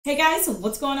Hey guys,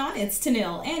 what's going on? It's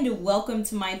Tennille and welcome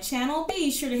to my channel. Be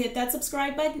sure to hit that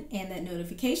subscribe button and that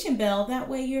notification bell. That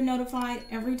way you're notified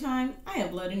every time I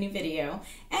upload a new video.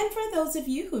 And for those of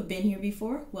you who have been here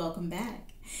before, welcome back.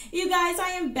 You guys,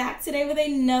 I am back today with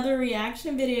another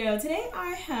reaction video. Today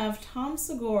I have Tom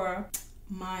Segura,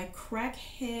 my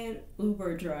crackhead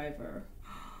Uber driver.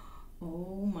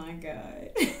 Oh my God.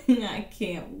 I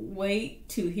can't wait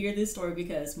to hear this story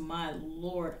because my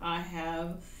Lord, I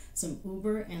have some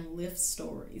Uber and Lyft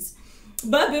stories.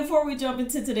 But before we jump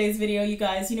into today's video, you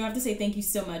guys, I have to say thank you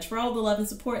so much for all the love and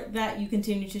support that you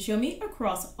continue to show me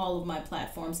across all of my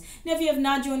platforms. Now, if you have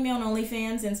not joined me on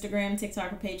OnlyFans, Instagram,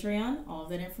 TikTok, or Patreon, all of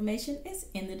that information is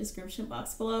in the description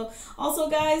box below. Also,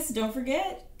 guys, don't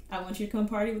forget, I want you to come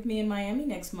party with me in Miami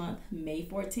next month, May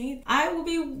 14th. I will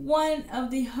be one of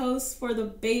the hosts for the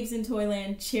Babes in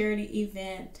Toyland charity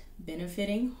event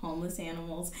benefiting homeless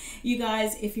animals. You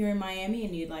guys, if you're in Miami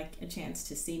and you'd like a chance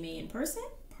to see me in person,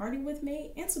 party with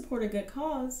me, and support a good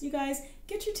cause, you guys,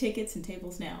 get your tickets and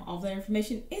tables now. All that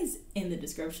information is in the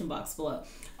description box below.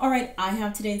 All right, I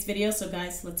have today's video, so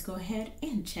guys, let's go ahead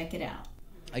and check it out.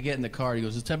 I get in the car. He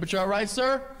goes, "Is the temperature all right,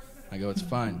 sir?" I go, "It's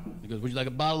fine." He goes, "Would you like a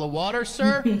bottle of water,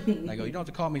 sir?" I go, "You don't have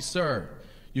to call me sir.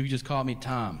 You can just call me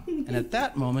Tom." And at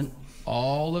that moment,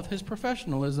 all of his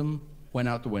professionalism went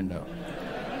out the window.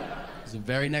 The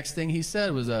very next thing he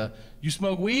said was, "You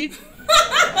smoke weed?"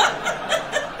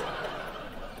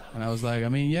 And I was like, "I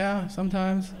mean, yeah,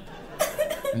 sometimes."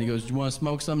 And he goes, "Do you want to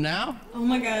smoke some now?" Oh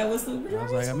my God, what's the I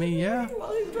was like, "I mean, yeah."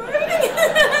 While he's driving.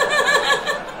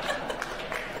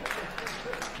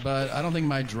 But I don't think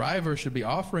my driver should be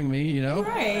offering me, you know?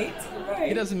 Right.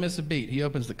 He doesn't miss a beat. He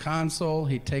opens the console,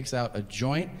 he takes out a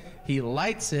joint, he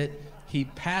lights it, he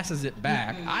passes it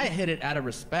back. I hit it out of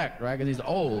respect, right, because he's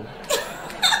old.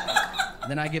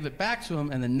 Then I give it back to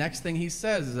him, and the next thing he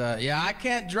says is, "Yeah, I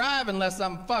can't drive unless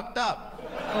I'm fucked up."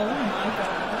 Oh my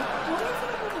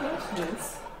God. What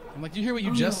is I'm like, "Do you hear what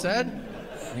you just said?"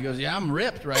 And he goes, "Yeah, I'm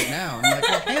ripped right now." I'm like,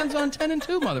 "Well, hands on 10 and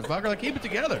 2, motherfucker. Like, keep it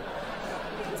together."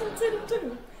 Hands on 10 and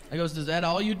 2. I goes, "Is that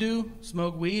all you do?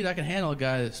 Smoke weed? I can handle a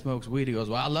guy that smokes weed." He goes,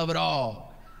 "Well, I love it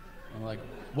all." I'm like,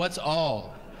 "What's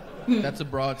all?" That's a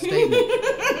broad statement.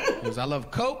 He goes, "I love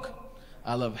coke,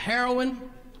 I love heroin,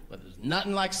 but there's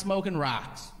nothing like smoking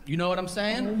rocks." You know what I'm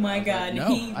saying? Oh my God. Like,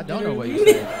 no, I don't know what you're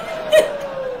saying.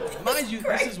 Mind you,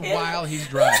 this is while he's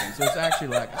driving, so it's actually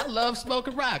like, "I love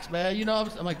smoking rocks, man." You know,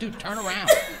 I'm like, "Dude, turn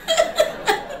around."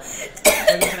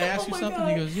 I go, "Can I ask you something?" God.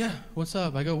 He goes, "Yeah, what's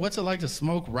up?" I go, "What's it like to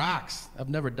smoke rocks? I've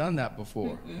never done that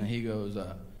before." And he goes, "Ooh."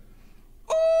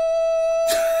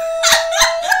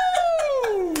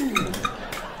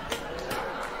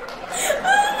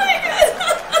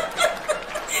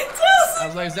 I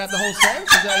was like, "Is that the whole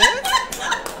sentence? Is that it?"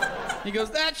 He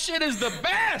goes, "That shit is the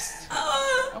best."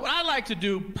 What I like to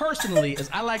do personally is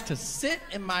I like to sit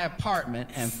in my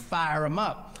apartment and fire them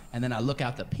up. And then I look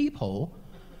out the peephole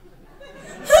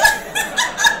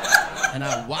and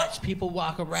I watch people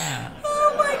walk around.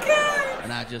 Oh my God.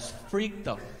 And I just freak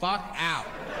the fuck out.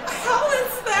 How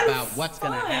is that about what's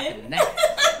gonna happen next.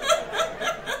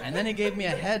 And then he gave me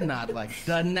a head nod like,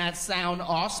 "Doesn't that sound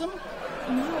awesome?"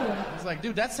 No. I was like,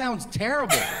 "Dude, that sounds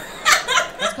terrible.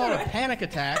 That's called a panic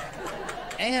attack.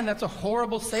 And that's a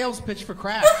horrible sales pitch for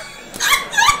crack.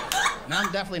 And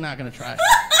I'm definitely not gonna try it."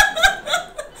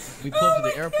 We pull up to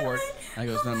the airport, and I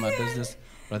go, "It's none of my business,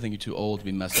 but I think you're too old to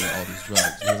be messing with all these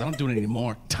drugs." He goes, "I don't do it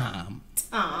anymore, Tom."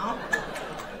 Aw.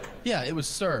 Yeah, it was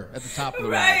sir at the top of the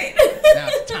Right. line. Now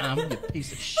it's Tom, you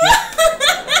piece of shit.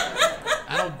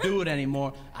 "I don't do it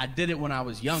anymore. I did it when I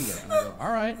was younger." And I go, "All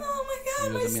right." Oh my God.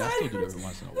 He goes, "I mean, I still do it every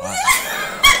once in a while.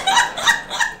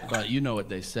 But you know what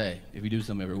they say. If you do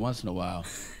something every once in a while,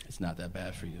 it's not that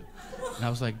bad for you." And I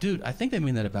was like, "Dude, I think they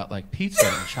mean that about like pizza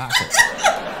and chocolate."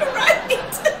 Right.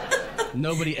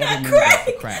 Nobody ever means that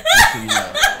for crack, just so you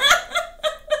know.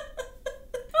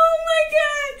 Oh my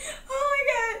God. Oh my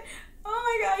God. Oh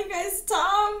my God, you guys.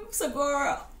 Tom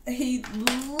Segura, he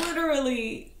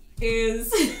literally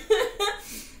is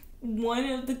one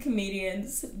of the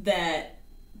comedians that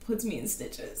puts me in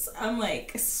stitches. I'm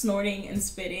like snorting and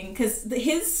spitting because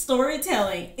his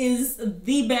storytelling is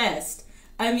the best.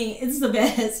 I mean, it's the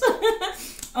best.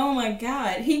 Oh my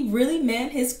God, he really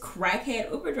meant his crackhead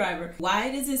Uber driver.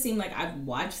 Why does it seem like I've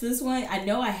watched this one? I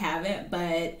know I haven't,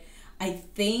 but I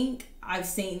think I've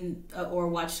seen or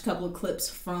watched a couple of clips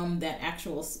from that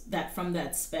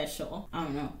special. I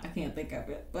don't know, I can't think of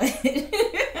it, but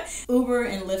Uber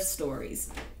and Lyft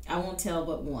stories. I won't tell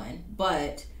but one,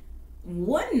 but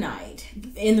one night,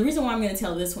 and the reason why I'm going to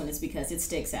tell this one is because it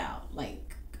sticks out.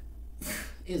 Like,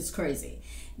 it's crazy.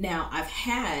 Now, I've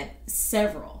had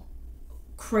several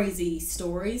crazy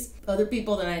stories. Other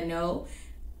people that I know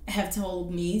have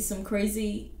told me some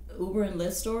crazy Uber and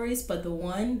Lyft stories, but the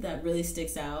one that really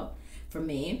sticks out for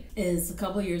me is a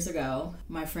couple years ago,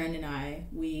 my friend and I,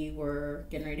 we were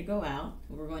getting ready to go out.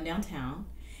 We were going downtown,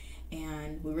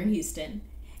 and we were in Houston.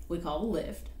 We called a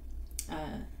Lyft.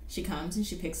 She comes and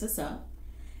she picks us up.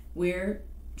 We're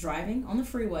driving on the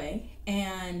freeway,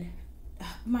 and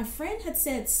my friend had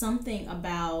said something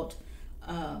about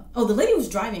the lady was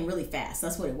driving really fast.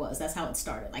 That's what it was. That's how it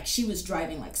started. Like, she was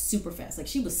driving like super fast. Like,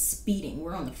 she was speeding.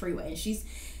 We're on the freeway, and she's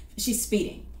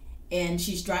speeding, and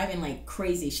she's driving like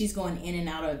crazy. She's going in and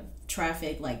out of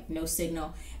traffic, like no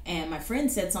signal. And my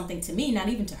friend said something to me, not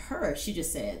even to her. She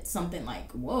just said something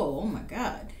like, "Whoa, oh my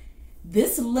God."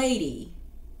 This lady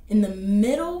in the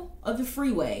middle of the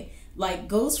freeway, like,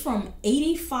 goes from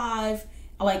 85,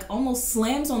 like almost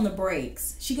slams on the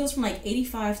brakes. She goes from like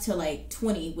 85 to like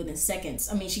 20 within seconds.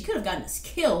 I mean, she could have gotten us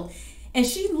killed. And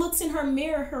she looks in her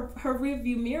mirror, her rear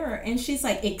view mirror, and she's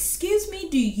like, "Excuse me,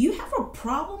 do you have a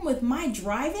problem with my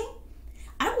driving?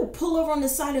 I will pull over on the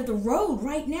side of the road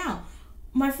right now."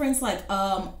 My friend's like,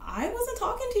 I wasn't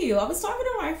talking to you. I was talking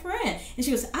to my friend. And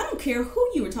she goes, "I don't care who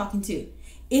you were talking to.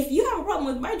 If you have a problem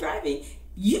with my driving,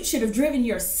 you should have driven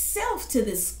yourself to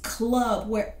this club,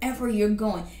 wherever you're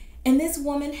going." And this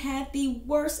woman had the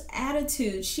worst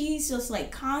attitude. She's just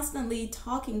like constantly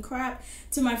talking crap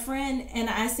to my friend. And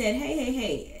I said,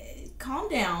 hey, calm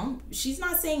down. She's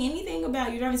not saying anything about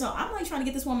your driving. So I'm like trying to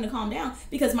get this woman to calm down,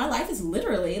 because my life is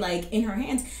literally like in her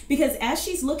hands. Because as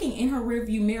she's looking in her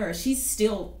rearview mirror, she's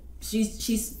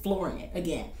flooring it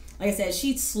again. Like I said,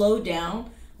 she slowed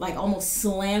down, like almost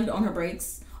slammed on her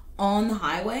brakes on the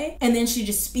highway, and then she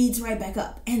just speeds right back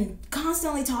up and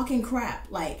constantly talking crap.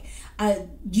 Like,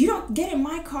 you don't get in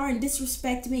my car and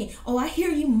disrespect me. Oh, I hear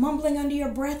you mumbling under your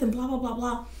breath and blah, blah, blah,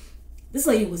 blah. This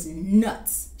lady was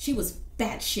nuts. She was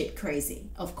batshit crazy.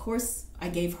 Of course, I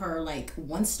gave her like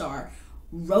 1 star,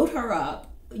 wrote her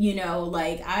up,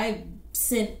 like I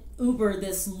sent Uber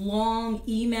this long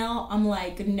email. I'm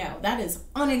like, no, that is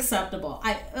unacceptable.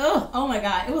 Oh my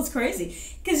God, it was crazy,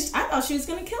 because I thought she was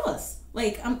gonna kill us.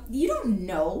 Like, you don't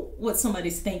know what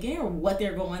somebody's thinking or what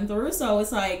they're going through. So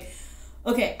it's like,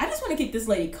 okay, I just want to keep this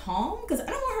lady calm, because I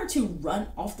don't want her to run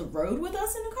off the road with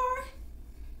us in the car.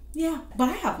 Yeah, but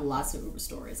I have lots of Uber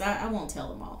stories. I won't tell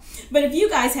them all. But if you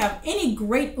guys have any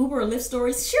great Uber or Lyft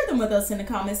stories, share them with us in the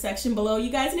comment section below, you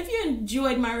guys. And if you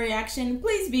enjoyed my reaction,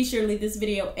 please be sure to leave this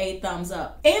video a thumbs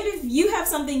up. And if you have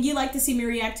something you'd like to see me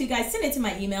react to, guys, send it to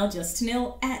my email,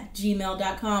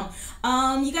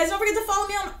 justtennille@gmail.com. You guys don't forget to follow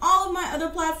me on all of my other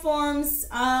platforms.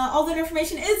 All that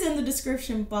information is in the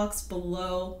description box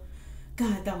below.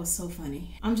 God, that was so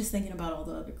funny. I'm just thinking about all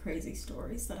the other crazy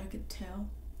stories that I could tell.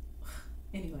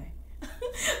 Anyway.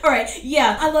 All right.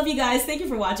 Yeah, I love you guys. Thank you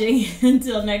for watching.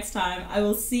 Until next time, I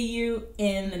will see you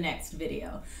in the next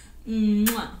video.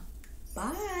 Mwah.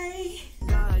 Bye.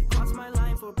 God, cross my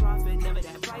line for profit. Never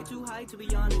that fly too high, to be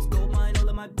honest. Gold mine all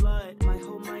of my blood. My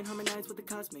whole mind harmonized with the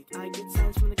cosmic. I get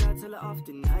signs from the gods hella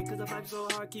often. Cause I vibe so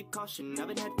hard, keep caution.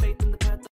 Haven't had faith in the path.